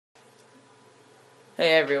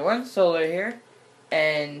Hey everyone, Solar here,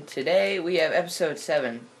 and today we have episode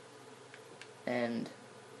 7, and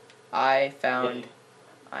I found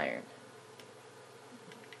iron.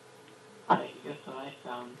 I guess what I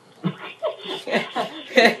found.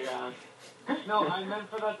 No, I meant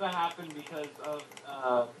for that to happen because of,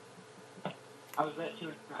 I was at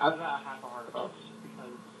half a heart about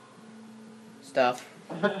because... Stuff.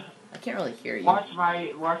 I can't really hear you. Watch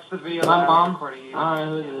the video my mom recording. I don't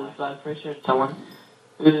know who this is, but I'm pretty sure it's someone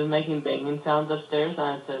who was making banging sounds upstairs, and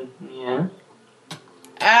I said, yes.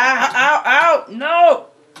 Ow, ow, no!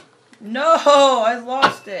 No, I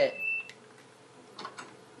lost it.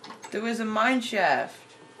 There was a mineshaft.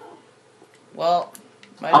 Well,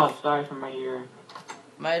 sorry for my ear.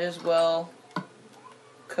 Might as well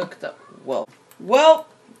cook the... Well,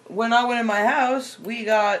 when I went in my house, we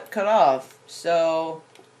got cut off. So,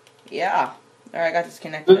 yeah. Alright, I got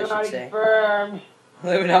disconnected, I should say. Confirmed.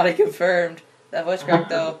 Illuminati confirmed. That voice crack,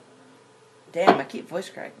 though. Damn, I keep voice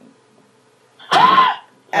cracking.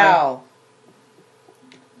 Ow.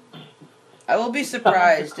 I will be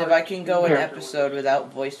surprised if I can go an episode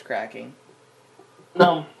without voice cracking.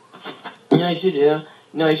 No. No, you should do.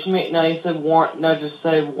 No, you should make. No, you said just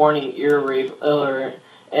say warning ear rape alert,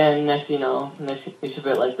 and next you should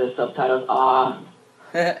put like the subtitles.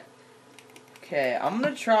 Okay, I'm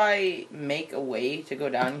gonna try make a way to go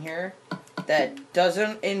down here that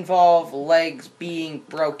doesn't involve legs being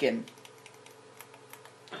broken.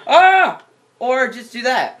 Or just do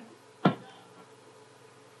that.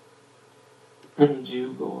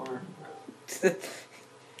 Jugor.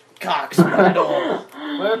 Cox my door.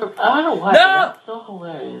 I don't know why. No! That's so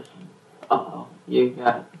hilarious. Uh-oh. You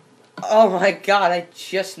got it. Oh my god, I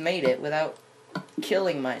just made it without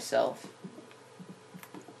killing myself.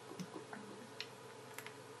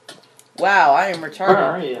 Wow, I am retarded. Where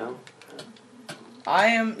are you? I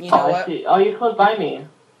am, you know what? I see. Oh, you're close by me.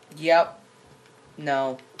 Yep.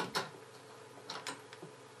 No.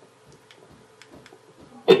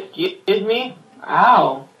 Excuse me?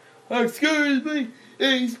 Ow. Excuse me.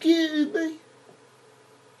 Excuse me.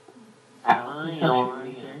 I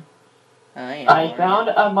found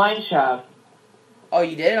a mineshaft. Oh,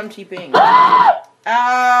 you did? I'm TPing.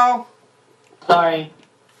 Ow! Sorry.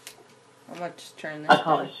 I'm gonna just turn this I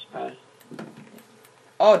call down. it fast.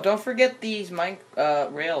 Oh, don't forget these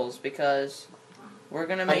rails because we're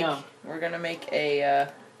gonna make a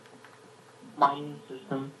mining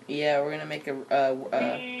system. Yeah, we're gonna make a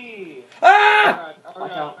Ah!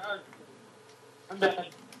 Watch out. I'm dead.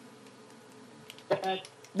 Dead.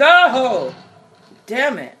 No!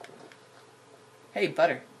 Damn it. Hey,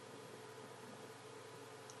 Butter.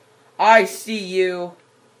 I see you.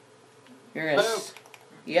 You're a...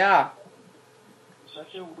 Yeah.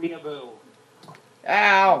 Such a weeaboo.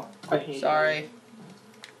 Ow. Sorry.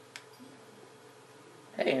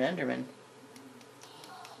 Hey, an Enderman.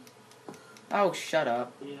 Oh, shut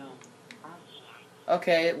up. Yeah.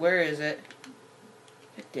 Okay, where is it?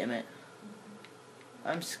 God damn it.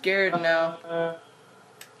 I'm scared now.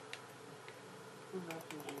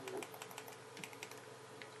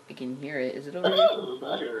 I can hear it. Is it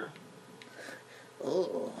over here?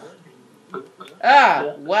 Oh.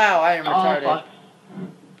 Ah! Wow, I am retarded. Fuck.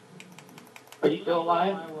 Are you still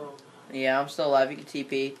alive? Yeah, I'm still alive. You can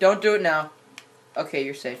TP. Don't do it now. Okay,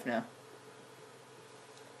 you're safe now.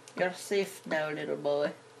 You're safe now, little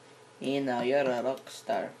boy. You know, you're a rock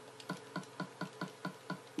star.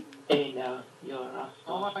 Hey, now, you're a rock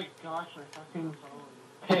star. Oh my gosh, my fucking phone.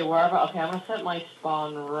 Okay, wherever. Okay, I'm gonna set my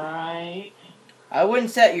spawn right. I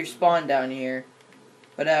wouldn't set your spawn down here,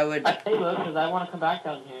 but I would. I would, because I want to come back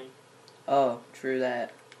down here. Oh, true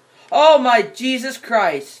that. Oh my Jesus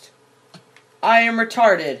Christ! I am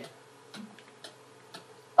retarded.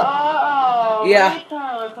 Oh, yeah.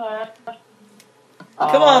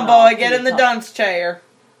 Come on, boy, get in the dunce chair.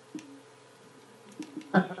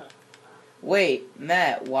 Wait,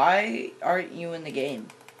 Matt, why aren't you in the game?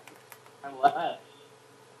 I'm left.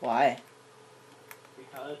 Why?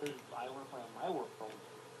 Because I want to play on my work phone.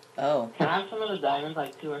 Oh. Can I have some of the diamonds,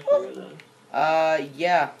 like 2 or 3 of them?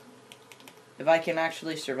 Yeah. If I can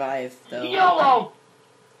actually survive, though. YOLO!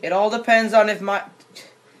 It all depends on if my...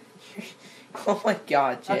 Oh my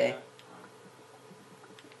god, Jay.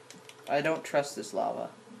 I don't trust this lava.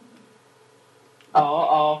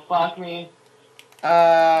 Oh, fuck me.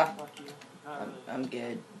 Fuck you. I'm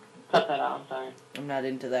good. Cut that out, I'm sorry. I'm not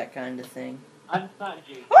into that kind of thing. I'm not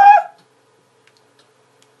Jake.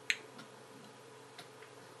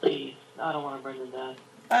 Please, I don't want to burn to death.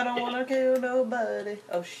 I don't want to kill nobody.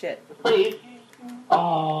 Oh, shit. Please.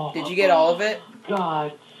 Oh. Did you get all of it?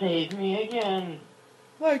 God, save me again.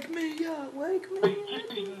 Wake me up, wake me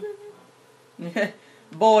up.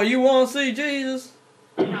 Boy, you want to see Jesus?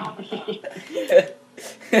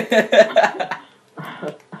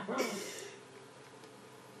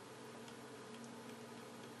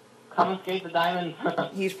 Confiscate the diamonds.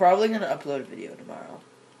 He's probably gonna upload a video tomorrow.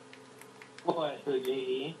 What? To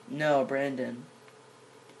JD? No, Brandon.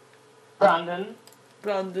 Brandon?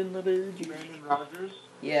 Brandon Luigi. Brandon Rogers?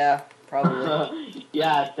 Yeah, probably.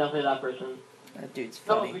 Yeah, it's definitely that person. That dude's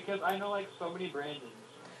No, funny. because I know like so many Brandons.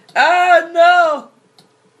 Ah, no!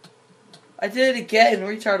 I did it again.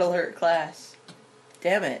 Retard alert class.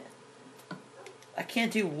 Damn it. I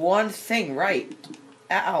can't do one thing right.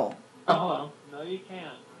 Ow. Oh well. No, you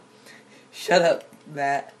can't. Shut up,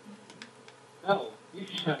 Matt. No, you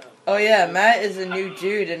shut up. Oh yeah, Matt is a new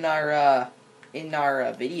dude in our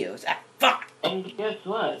videos. Ah, fuck! And guess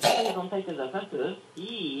what? Please don't take this offensive.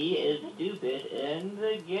 He is stupid and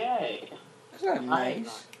gay. That's not I'm nice.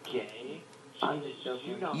 not gay. I'm just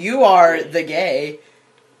joking. You are the gay.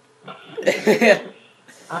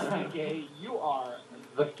 I'm not gay. You are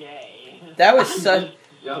the gay. That was I'm such. just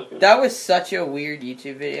joking. That was such a weird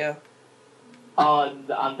YouTube video. Oh,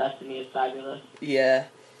 on Destiny is fabulous. Yeah.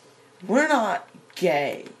 We're not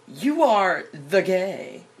gay. You are the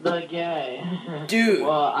gay. The gay. Dude,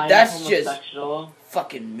 well, I'm that's just homosexual.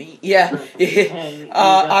 fucking me. Yeah. And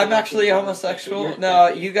I'm actually homosexual. No,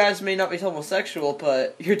 you guys may not be homosexual,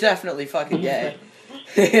 but you're definitely fucking gay.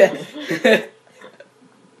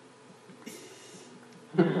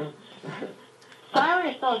 Sorry,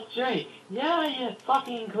 we're so straight. Yeah, you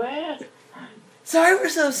fucking queer. Sorry we're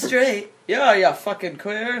so straight. Yeah, yeah, fucking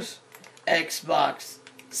queers. Xbox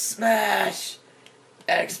smash.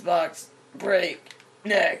 Xbox break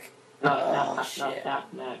neck. No, Oh, no, shit.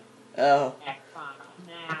 no. Oh.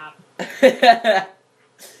 Snap.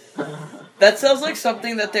 That sounds like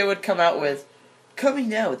something that they would come out with. Coming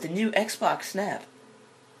now with the new Xbox Snap.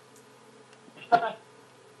 I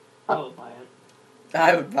would buy it.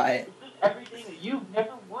 I would buy it. This is everything that you've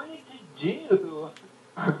never wanted to do.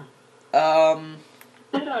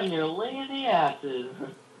 Sit on your lazy asses.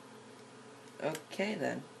 Okay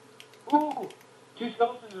then. Ooh, two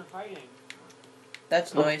skeletons are fighting.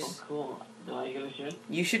 That's Oh, nice. cool. Do I give a shit?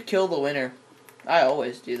 You should kill the winner. I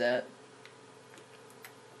always do that.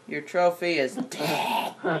 Your trophy is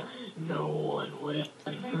dead. No one will.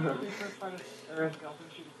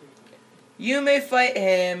 You may fight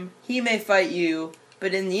him, he may fight you,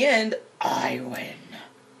 but in the end, I win.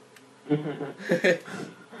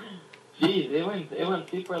 Jeez, it went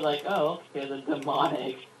super like, oh, okay, the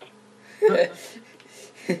demonic.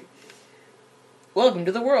 Welcome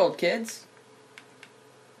to the world, kids.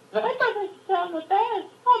 I thought that sounded bad.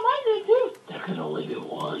 Oh, mine did too. There can only be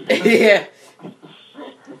one. Yeah.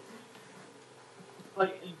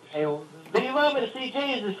 Like impaled. Do you want me to see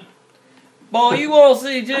Jesus? Boy, you want to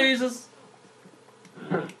see Jesus?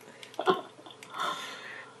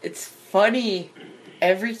 It's funny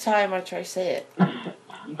every time I try to say it.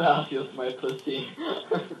 Battlefield's my pussy.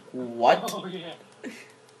 What? Oh yeah.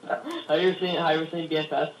 Have you ever seen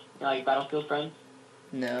BFS? Like Battlefield Friends?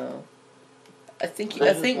 No. I think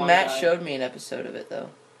There's this one Matt guy. showed me an episode of it though.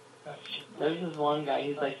 There's this one guy,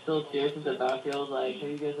 he's like still serious into Battlefield, like,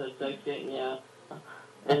 hey, you guys have sex yet? Yeah.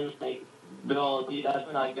 And like, Bill, dude,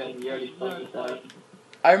 that's not good, you already fucked this out.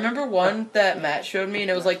 I remember one that Matt showed me,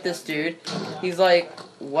 and it was like this dude. He's like,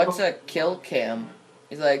 "What's a kill cam?"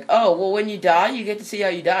 He's like, "Oh, well, when you die, you get to see how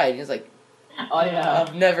you died." And he's like, Oh yeah.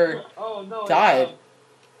 "I've never Oh no. died."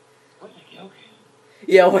 What's a kill cam?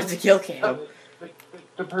 Yeah, what's a kill cam?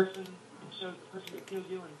 The person showed the person that killed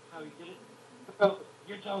you and how he did it. Oh,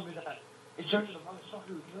 you're telling me that it showed you the motherfucker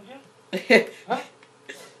who killed you? What?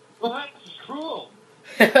 Well, that's cruel.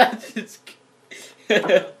 That's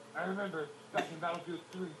I remember back in Battlefield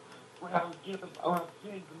 3 when I would get them, I would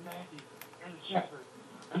sing the Matthew and the Shepherd,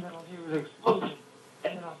 and then I'll hear the explosion,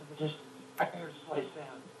 and then off in the distance, I hear a slice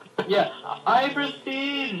sound. Yeah, I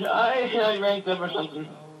prestige! I ranked up or something.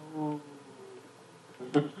 Oh.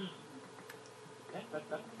 That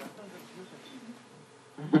sounds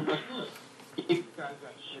like you guys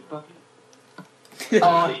got shit bucket.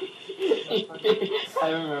 Oh,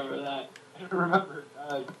 I remember that. I remember,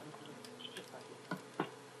 shit bucket.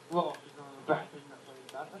 Well, if you're going to the bathroom,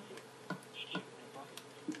 that's what it's shit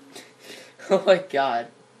bucket. Oh my god.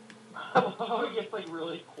 Oh, it gets like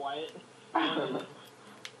really quiet.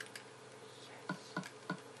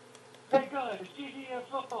 Hey guys,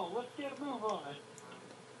 GTFO, let's get a move on.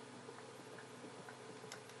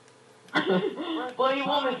 Well, you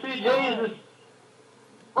want me to see Jesus?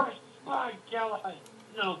 Where's my Galahad?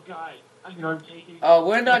 No, guy. I mean, I'm taking... Oh,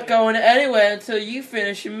 we're not going anywhere until you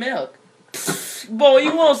finish your milk. Boy,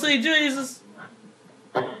 you want to see Jesus?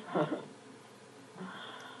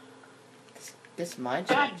 This Mineshaft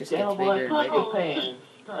God just damn, gets boy, bigger and Taco bigger. pants.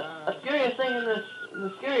 The scariest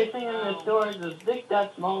thing in this store is this dick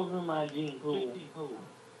that smells in my jean pool.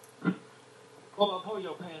 Pull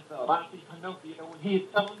your pants up. I see Pinocchio when he's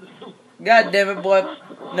telling the truth. God damn it, boy.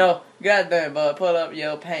 No, god damn it, boy. Pull up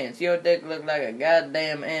your pants. Your dick look like a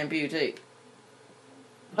goddamn amputee.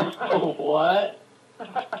 What?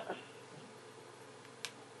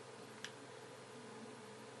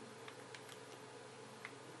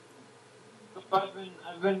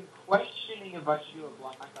 I've been questioning if I should do a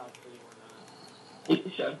blackout video or not.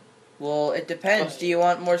 You should. Well, it depends. Do you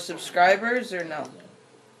want more subscribers or no?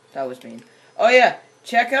 That was mean. Oh, yeah.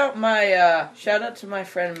 Check out my, shout out to my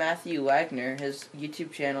friend Matthew Wagner. His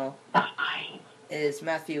YouTube channel is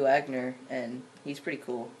Matthew Wagner, and he's pretty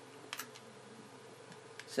cool.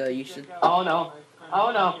 So you should... Oh, no.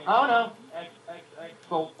 Oh, no. Oh, no. X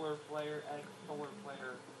solar flare.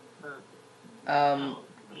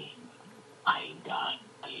 I'm dying.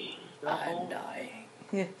 I'm dying.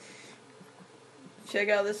 Check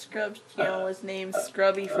out this Scrubs channel. His name's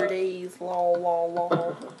Scrubby for Days. Lol, lol,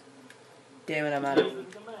 lol. Damn it, I'm out of...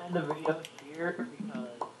 The video here because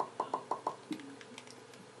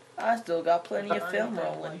I still got plenty of film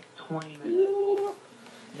rolling. Like 20 minutes.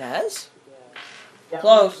 Yes? Yeah,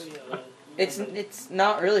 Close. the video It's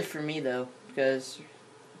not really for me though, because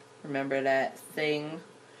remember that thing?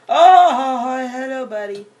 Oh, hi, hello,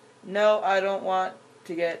 buddy. No, I don't want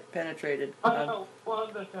to get penetrated. I don't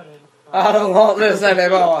want this anymore. I don't want this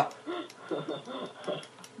anymore.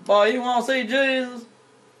 Boy, you want to see Jesus?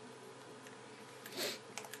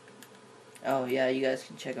 Oh yeah, you guys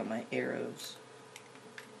can check out my arrows.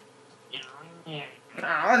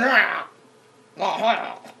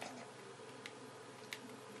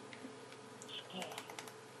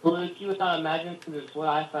 Luke, you would not imagine this is what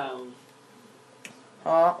I found.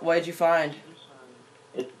 Huh? What'd you find?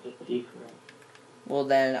 It's a secret. Well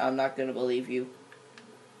then, I'm not gonna believe you.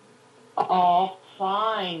 Oh,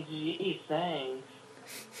 fine. Gee, thanks.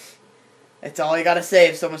 That's all you gotta say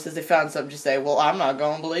if someone says they found something. Just say, well, I'm not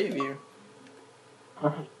gonna believe you.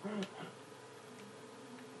 Oh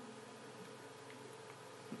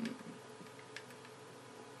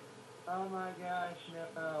my gosh,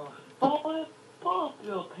 no. Pull up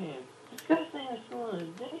your pants. This guy saying it's still in his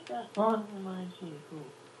dick. That's on in my jeans.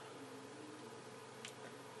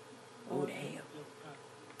 Oh, damn.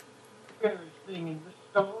 Scariest thing in the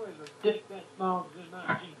store is a dick that smells in my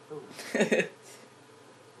jeans.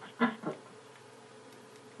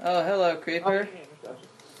 Oh, hello, creeper.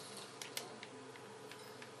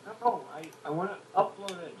 No, I want to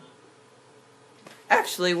upload it.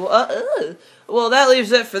 Actually, well, that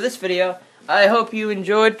leaves it for this video. I hope you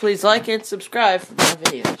enjoyed. Please like and subscribe for more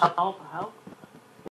videos. Help.